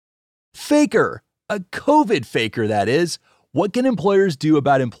faker, a COVID faker, that is. What can employers do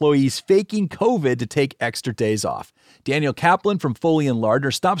about employees faking COVID to take extra days off? Daniel Kaplan from Foley &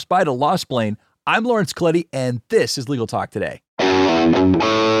 Lardner stops by to Law Splain. I'm Lawrence Coletti, and this is Legal Talk Today.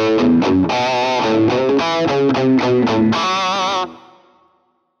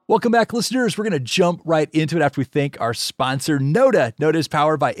 Welcome back, listeners. We're going to jump right into it after we thank our sponsor, Nota. Nota is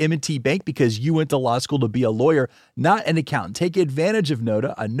powered by M&T Bank because you went to law school to be a lawyer, not an accountant. Take advantage of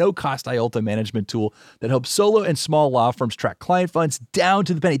Nota, a no-cost IOLTA management tool that helps solo and small law firms track client funds down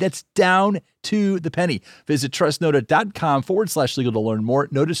to the penny. That's down to the penny. Visit trustnota.com/legal to learn more.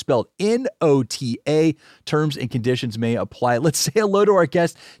 Nota spelled N-O-T-A. Terms and conditions may apply. Let's say hello to our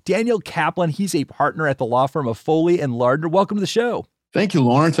guest, Daniel Kaplan. He's a partner at the law firm of Foley & Lardner. Welcome to the show. Thank you,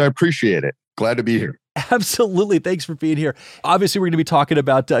 Lawrence. I appreciate it. Glad to be here. Absolutely. Thanks for being here. Obviously, we're going to be talking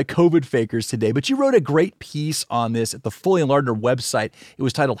about COVID fakers today, but you wrote a great piece on this at the Foley & Lardner website. It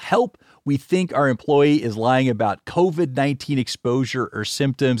was titled, "Help, We Think Our Employee is Lying About COVID-19 Exposure or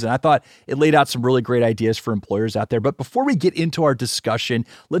Symptoms." And I thought it laid out some really great ideas for employers out there. But before we get into our discussion,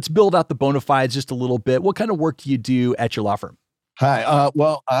 let's build out the bona fides just a little bit. What kind of work do you do at your law firm? Hi.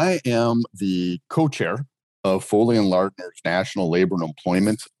 Well, I am the co-chair of Foley & Lardner's National Labor and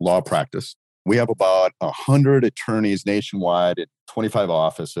Employment Law Practice. We have about 100 attorneys nationwide at 25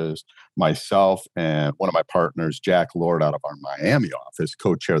 offices. Myself and one of my partners, Jack Lord, out of our Miami office,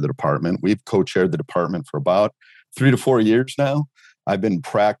 co-chair the department. We've co-chaired the department for about 3 to 4 years now. I've been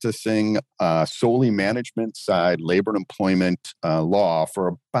practicing solely management side labor and employment law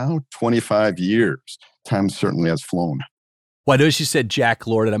for about 25 years. Time certainly has flown. Well, I noticed you said Jack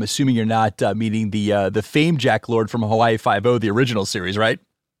Lord, and I'm assuming you're not meaning the famed Jack Lord from Hawaii Five-0, the original series, right?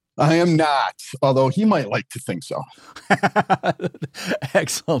 I am not, although he might like to think so.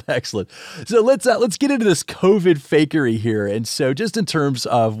 Excellent. So let's get into this COVID fakery here. And so just in terms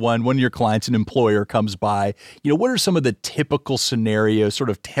of when one of your clients, an employer, comes by, what are some of the typical scenarios,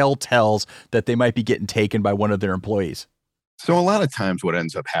 sort of telltales that they might be getting taken by one of their employees? So a lot of times what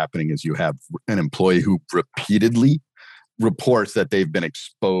ends up happening is you have an employee who repeatedly reports that they've been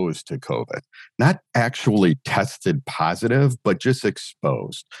exposed to COVID, not actually tested positive, but just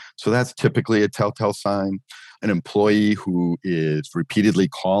exposed. So that's typically a telltale sign. An employee who is repeatedly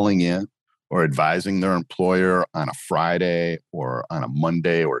calling in or advising their employer on a Friday or on a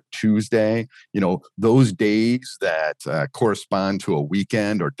Monday or Tuesday, those days that correspond to a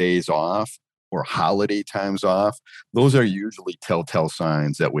weekend or days off or holiday times off, those are usually telltale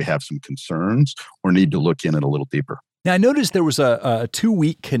signs that we have some concerns or need to look in it a little deeper. Now, I noticed there was a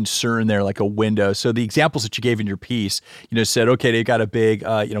 2-week concern there, like a window. So the examples that you gave in your piece, said, okay, they've got a big,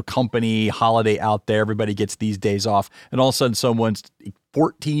 company holiday out there. Everybody gets these days off. And all of a sudden, someone's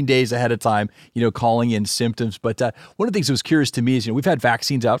 14 days ahead of time, calling in symptoms. But one of the things that was curious to me is, we've had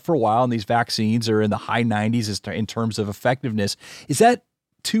vaccines out for a while, and these vaccines are in the high 90s in terms of effectiveness. Is that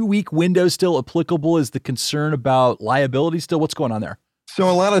 2-week window still applicable? Is the concern about liability still? What's going on there?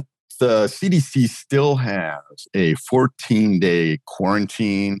 So the CDC still has a 14-day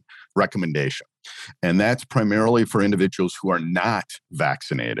quarantine recommendation, and that's primarily for individuals who are not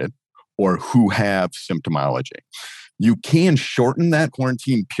vaccinated or who have symptomology. You can shorten that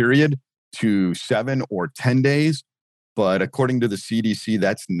quarantine period to 7 or 10 days, but according to the CDC,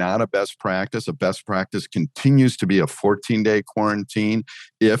 that's not a best practice. A best practice continues to be a 14-day quarantine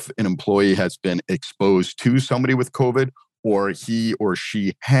if an employee has been exposed to somebody with COVID or he or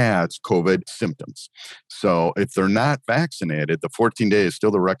she has COVID symptoms. So if they're not vaccinated, the 14 days is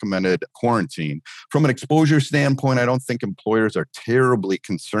still the recommended quarantine. From an exposure standpoint, I don't think employers are terribly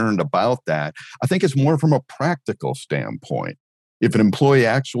concerned about that. I think it's more from a practical standpoint. If an employee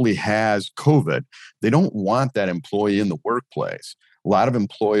actually has COVID, they don't want that employee in the workplace. A lot of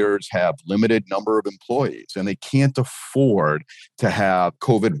employers have limited number of employees, and they can't afford to have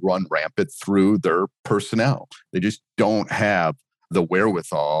COVID run rampant through their personnel. They just don't have the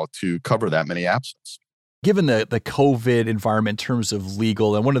wherewithal to cover that many absences. Given the COVID environment in terms of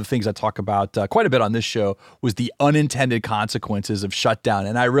legal, and one of the things I talk about quite a bit on this show was the unintended consequences of shutdown.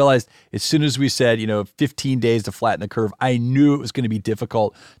 And I realized as soon as we said, 15 days to flatten the curve, I knew it was going to be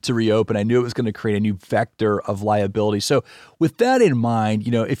difficult to reopen. I knew it was going to create a new vector of liability. So with that in mind,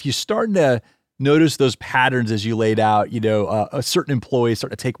 if you're starting to notice those patterns as you laid out, a certain employee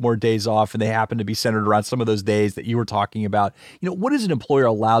start to take more days off and they happen to be centered around some of those days that you were talking about, what is an employer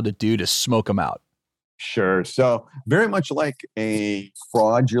allowed to do to smoke them out? Sure. So very much like a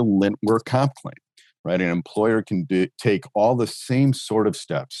fraudulent work comp claim. right? An employer can take all the same sort of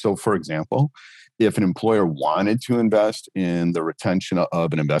steps. So, for example, if an employer wanted to invest in the retention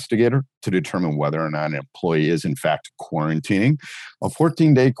of an investigator to determine whether or not an employee is in fact quarantining, a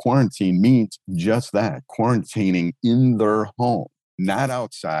 14-day quarantine means just that, quarantining in their home, not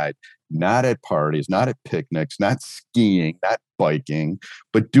outside, not at parties, not at picnics, not skiing, not biking,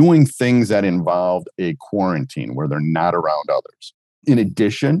 but doing things that involved a quarantine where they're not around others. In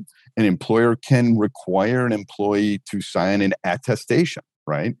addition, an employer can require an employee to sign an attestation,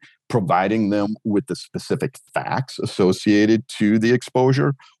 right? Providing them with the specific facts associated to the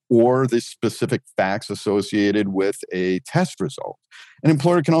exposure or the specific facts associated with a test result. An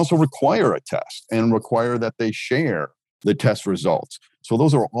employer can also require a test and require that they share the test results. So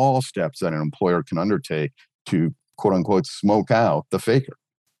those are all steps that an employer can undertake to, quote unquote, smoke out the faker.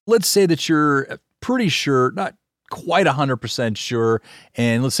 Let's say that you're pretty sure, not quite 100% sure,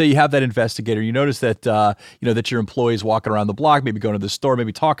 and let's say you have that investigator. You notice that that your employee is walking around the block, maybe going to the store,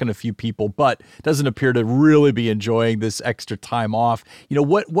 maybe talking to a few people, but doesn't appear to really be enjoying this extra time off.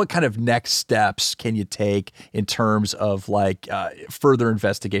 What kind of next steps can you take in terms of further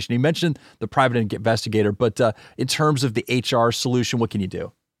investigation? You mentioned the private investigator, but in terms of the HR solution, what can you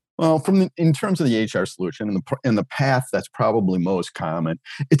do? Well, in terms of the HR solution and the path that's probably most common,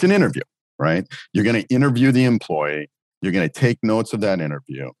 it's an interview. Right? You're going to interview the employee. You're going to take notes of that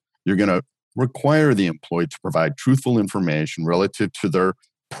interview. You're going to require the employee to provide truthful information relative to their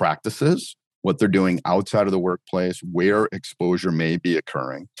practices, what they're doing outside of the workplace, where exposure may be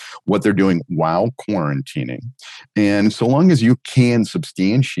occurring, what they're doing while quarantining. And so long as you can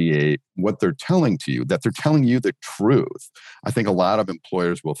substantiate what they're telling to you, that they're telling you the truth, I think a lot of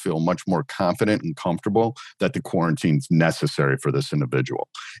employers will feel much more confident and comfortable that the quarantine is necessary for this individual.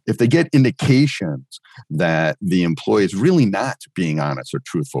 If they get indications that the employee is really not being honest or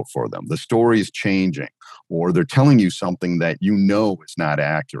truthful for them, the story is changing, or they're telling you something that you know is not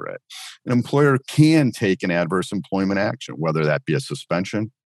accurate, an employer can take an adverse employment action, whether that be a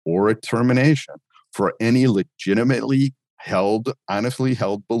suspension or a termination, for any legitimately honestly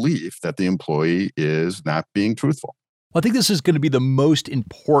held belief that the employee is not being truthful. Well, I think this is going to be the most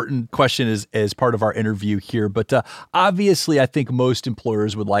important question as part of our interview here. But obviously, I think most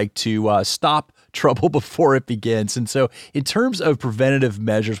employers would like to stop trouble before it begins. And so in terms of preventative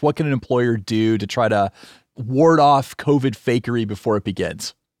measures, what can an employer do to try to ward off COVID fakery before it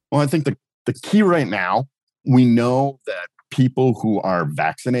begins? Well, I think the key right now, we know that people who are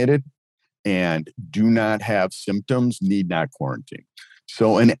vaccinated and do not have symptoms need not quarantine.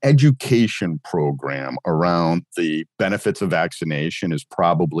 So an education program around the benefits of vaccination is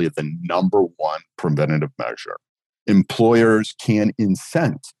probably the number one preventative measure. Employers can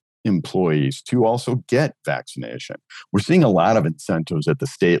incent employees to also get vaccination. We're seeing a lot of incentives at the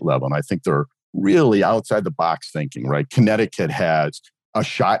state level, and I think they're really outside the box thinking, right? Connecticut has a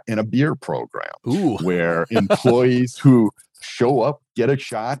shot in a beer program. Ooh. Where employees who show up, get a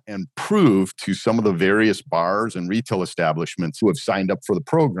shot, and prove to some of the various bars and retail establishments who have signed up for the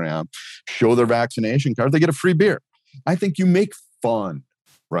program, show their vaccination card, they get a free beer. I think you make fun,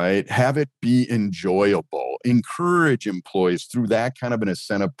 right? Have it be enjoyable. Encourage employees through that kind of an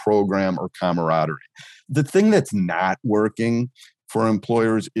incentive program or camaraderie. The thing that's not working for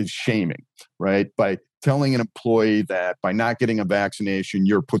employers is shaming, right? By telling an employee that by not getting a vaccination,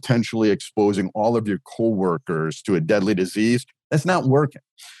 you're potentially exposing all of your coworkers to a deadly disease. That's not working.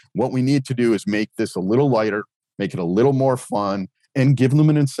 What we need to do is make this a little lighter, make it a little more fun, and give them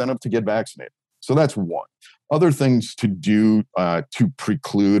an incentive to get vaccinated. So that's one. Other things to do to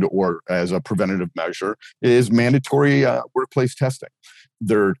preclude or as a preventative measure is mandatory workplace testing.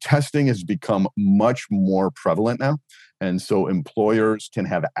 Their testing has become much more prevalent now. And so employers can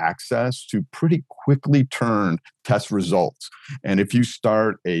have access to pretty quickly turned test results. And if you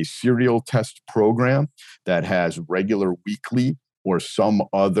start a serial test program that has regular weekly or some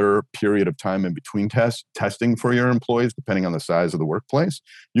other period of time in between testing for your employees, depending on the size of the workplace,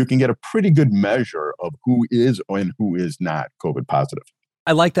 you can get a pretty good measure of who is and who is not COVID positive.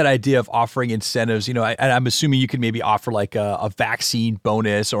 I like that idea of offering incentives. I'm assuming you could maybe offer like a vaccine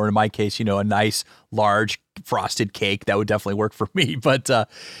bonus, or in my case, a nice large frosted cake. That would definitely work for me. But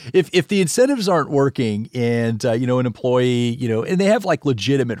if the incentives aren't working and, an employee, and they have like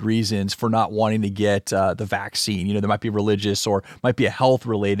legitimate reasons for not wanting to get the vaccine, there might be religious or might be a health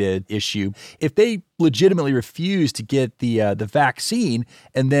related issue. If they legitimately refuse to get the vaccine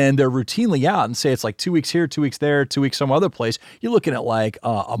and then they're routinely out and say it's like 2 weeks here, 2 weeks there, 2 weeks some other place, you're looking at like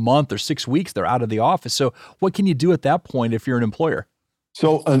a month or 6 weeks they're out of the office. So what can you do at that point if you're an employer?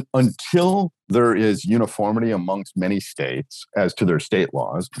 So until there is uniformity amongst many states as to their state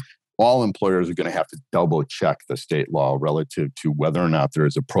laws, all employers are going to have to double check the state law relative to whether or not there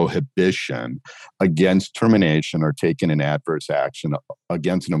is a prohibition against termination or taking an adverse action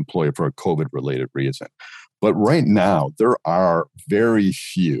against an employee for a COVID-related reason. But right now, there are very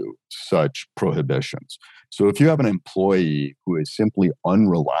few such prohibitions. So if you have an employee who is simply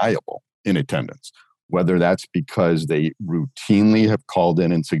unreliable in attendance, whether that's because they routinely have called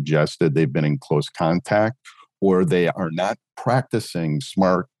in and suggested they've been in close contact, or they are not practicing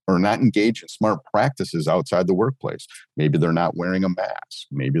smart or not engaged in smart practices outside the workplace. Maybe they're not wearing a mask.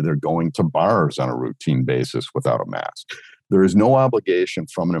 Maybe they're going to bars on a routine basis without a mask. There is no obligation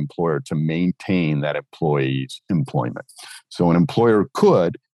from an employer to maintain that employee's employment. So an employer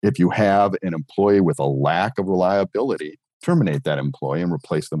could, if you have an employee with a lack of reliability, terminate that employee and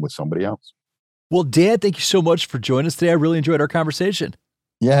replace them with somebody else. Well, Dan, thank you so much for joining us today. I really enjoyed our conversation.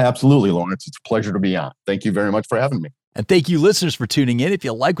 Yeah, absolutely, Lawrence. It's a pleasure to be on. Thank you very much for having me. And thank you, listeners, for tuning in. If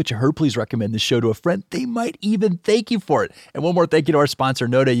you like what you heard, please recommend the show to a friend. They might even thank you for it. And one more thank you to our sponsor,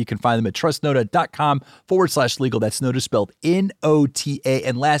 Nota. You can find them at trustnota.com/legal. That's Nota spelled Nota.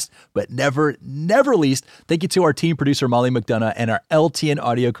 And last but never least, thank you to our team producer, Molly McDonough, and our LTN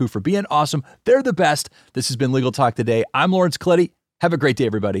audio crew for being awesome. They're the best. This has been Legal Talk Today. I'm Lawrence Colletti. Have a great day,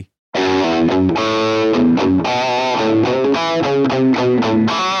 everybody.